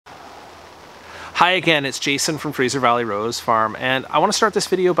Hi again, it's Jason from Fraser Valley Rose Farm, and I want to start this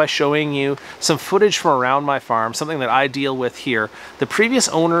video by showing you some footage from around my farm, something that I deal with here. The previous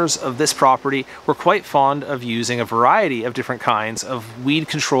owners of this property were quite fond of using a variety of different kinds of weed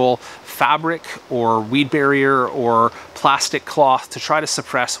control fabric or weed barrier or plastic cloth to try to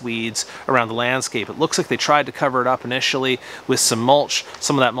suppress weeds around the landscape. It looks like they tried to cover it up initially with some mulch.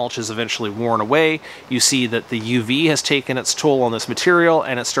 Some of that mulch is eventually worn away. You see that the UV has taken its toll on this material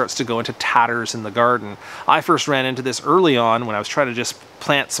and it starts to go into tatters in the garden. I first ran into this early on when I was trying to just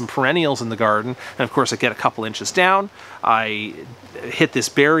plant some perennials in the garden, and of course I get a couple inches down, I hit this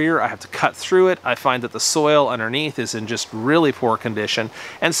barrier, I have to cut through it, I find that the soil underneath is in just really poor condition,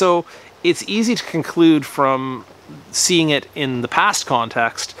 and so it's easy to conclude from seeing it in the past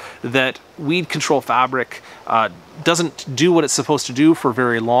context that weed control fabric doesn't do what it's supposed to do for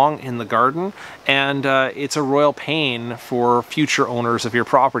very long in the garden, and it's a royal pain for future owners of your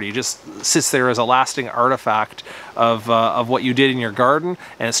property. It just sits there as a lasting artifact of what you did in your garden,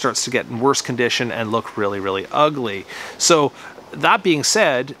 and it starts to get in worse condition and look really, really ugly. So that being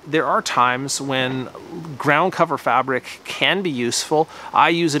said, there are times when ground cover fabric can be useful. I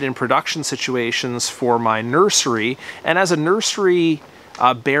use it in production situations for my nursery, and as a nursery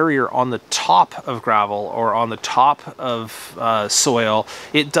barrier on the top of gravel or on the top of soil,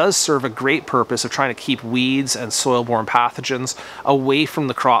 it does serve a great purpose of trying to keep weeds and soil-borne pathogens away from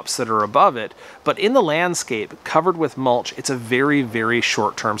the crops that are above it. But in the landscape, covered with mulch, it's a very, very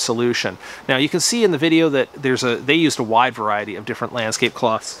short-term solution. Now you can see in the video that they used a wide variety of different landscape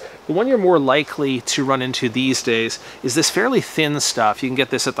cloths. The one you're more likely to run into these days is this fairly thin stuff. You can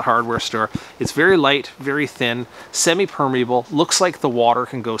get this at the hardware store. It's very light, very thin, semi-permeable, looks like the water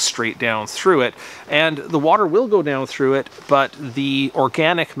can go straight down through it, and the water will go down through it, but the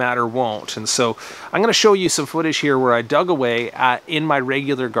organic matter won't. And so I'm going to show you some footage here where I dug away in my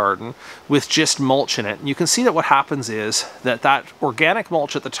regular garden with just mulch in it. And you can see that what happens is that organic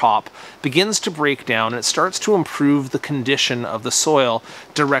mulch at the top begins to break down and it starts to improve the condition of the soil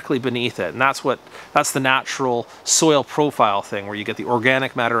directly beneath it. And that's the natural soil profile thing, where you get the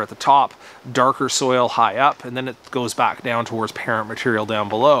organic matter at the top, darker soil high up, and then it goes back down towards parent material down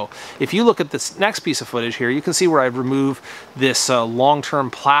below. If you look at this next piece of footage here, you can see where I've removed this long-term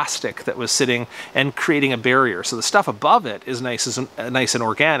plastic that was sitting and creating a barrier. So the stuff above it is nice and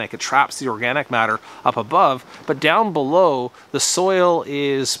organic. It traps the organic matter up above, but down below the soil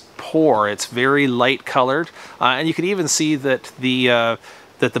is poor. It's very light colored, and you can even see that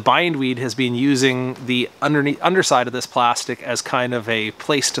the bindweed has been using the underside of this plastic as kind of a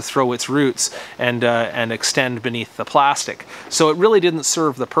place to throw its roots and extend beneath the plastic. So it really didn't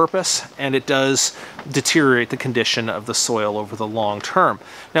serve the purpose, and it does deteriorate the condition of the soil over the long term.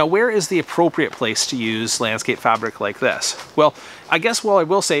 Now, where is the appropriate place to use landscape fabric like this? Well, I guess what I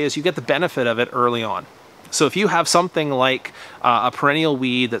will say is you get the benefit of it early on. So if you have something like a perennial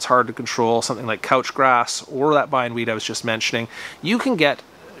weed that's hard to control, something like couch grass or that bindweed I was just mentioning, you can get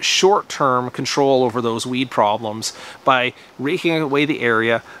short-term control over those weed problems by raking away the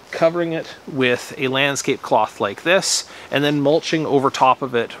area, covering it with a landscape cloth like this, and then mulching over top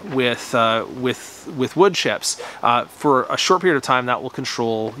of it with wood chips. For a short period of time, that will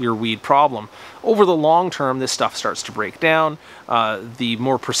control your weed problem. Over the long term, this stuff starts to break down. The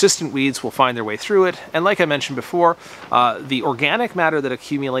more persistent weeds will find their way through it, and like I mentioned before, the organic matter that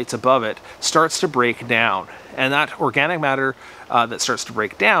accumulates above it starts to break down, and that organic matter that starts to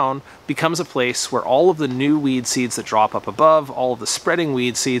break down becomes a place where all of the new weed seeds that drop up above, all of the spreading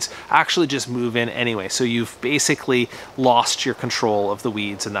weed seeds, actually just move in anyway. So you've basically lost your control of the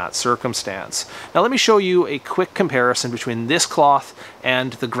weeds in that circumstance. Now let me show you a quick comparison between this cloth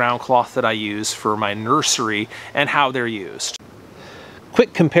and the ground cloth that I use for my nursery and how they're used.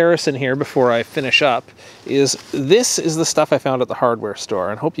 Quick comparison here before I finish up is this is the stuff I found at the hardware store,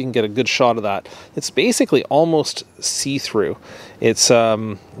 and I hope you can get a good shot of that. It's basically almost see-through. It's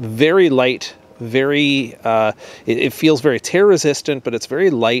very light, it feels very tear resistant, but it's very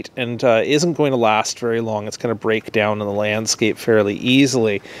light and isn't going to last very long. It's going to break down in the landscape fairly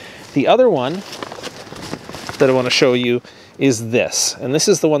easily. The other one that I want to show you is this, and this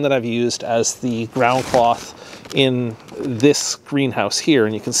is the one that I've used as the ground cloth in this greenhouse here.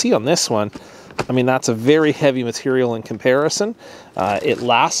 And you can see on this one, I mean, that's a very heavy material in comparison. It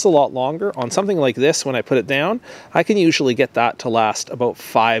lasts a lot longer. On something like this, when I put it down, I can usually get that to last about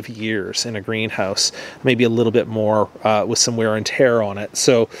 5 years in a greenhouse, maybe a little bit more with some wear and tear on it.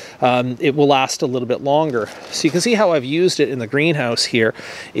 So it will last a little bit longer. So you can see how I've used it in the greenhouse here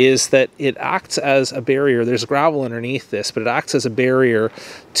is that it acts as a barrier. There's gravel underneath this, but it acts as a barrier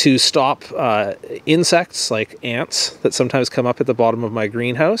to stop insects like ants that sometimes come up at the bottom of my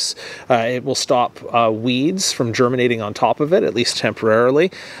greenhouse. It will stop stop weeds from germinating on top of it, at least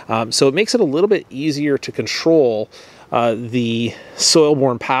temporarily. So it makes it a little bit easier to control the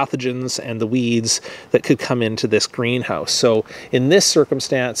soil-borne pathogens and the weeds that could come into this greenhouse. So in this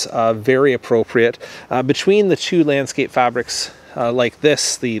circumstance, very appropriate. Between the two landscape fabrics like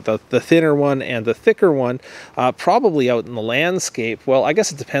this, the thinner one and the thicker one, probably out in the landscape, well, I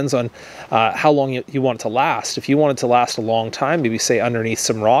guess it depends on how long you want it to last. If you want it to last a long time, maybe say underneath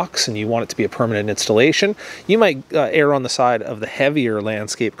some rocks, and you want it to be a permanent installation, you might err on the side of the heavier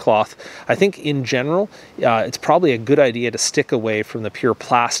landscape cloth. I think in general, it's probably a good idea to stick away from the pure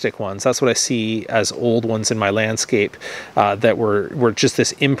plastic ones. That's what I see as old ones in my landscape that were just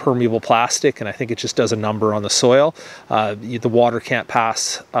this impermeable plastic, and I think it just does a number on the soil. The water can't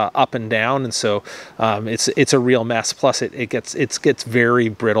pass up and down, and so it's a real mess. Plus it gets very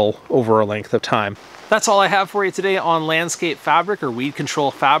brittle over a length of time. That's all I have for you today on landscape fabric or weed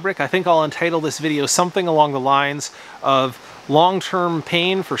control fabric. I think I'll entitle this video something along the lines of long-term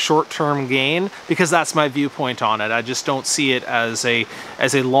pain for short-term gain, because that's my viewpoint on it. I just don't see it as a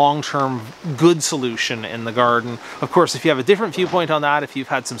long-term good solution in the garden. Of course, if you have a different viewpoint on that, if you've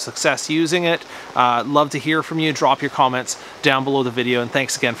had some success using it, love to hear from you. Drop your comments down below the video, and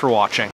thanks again for watching.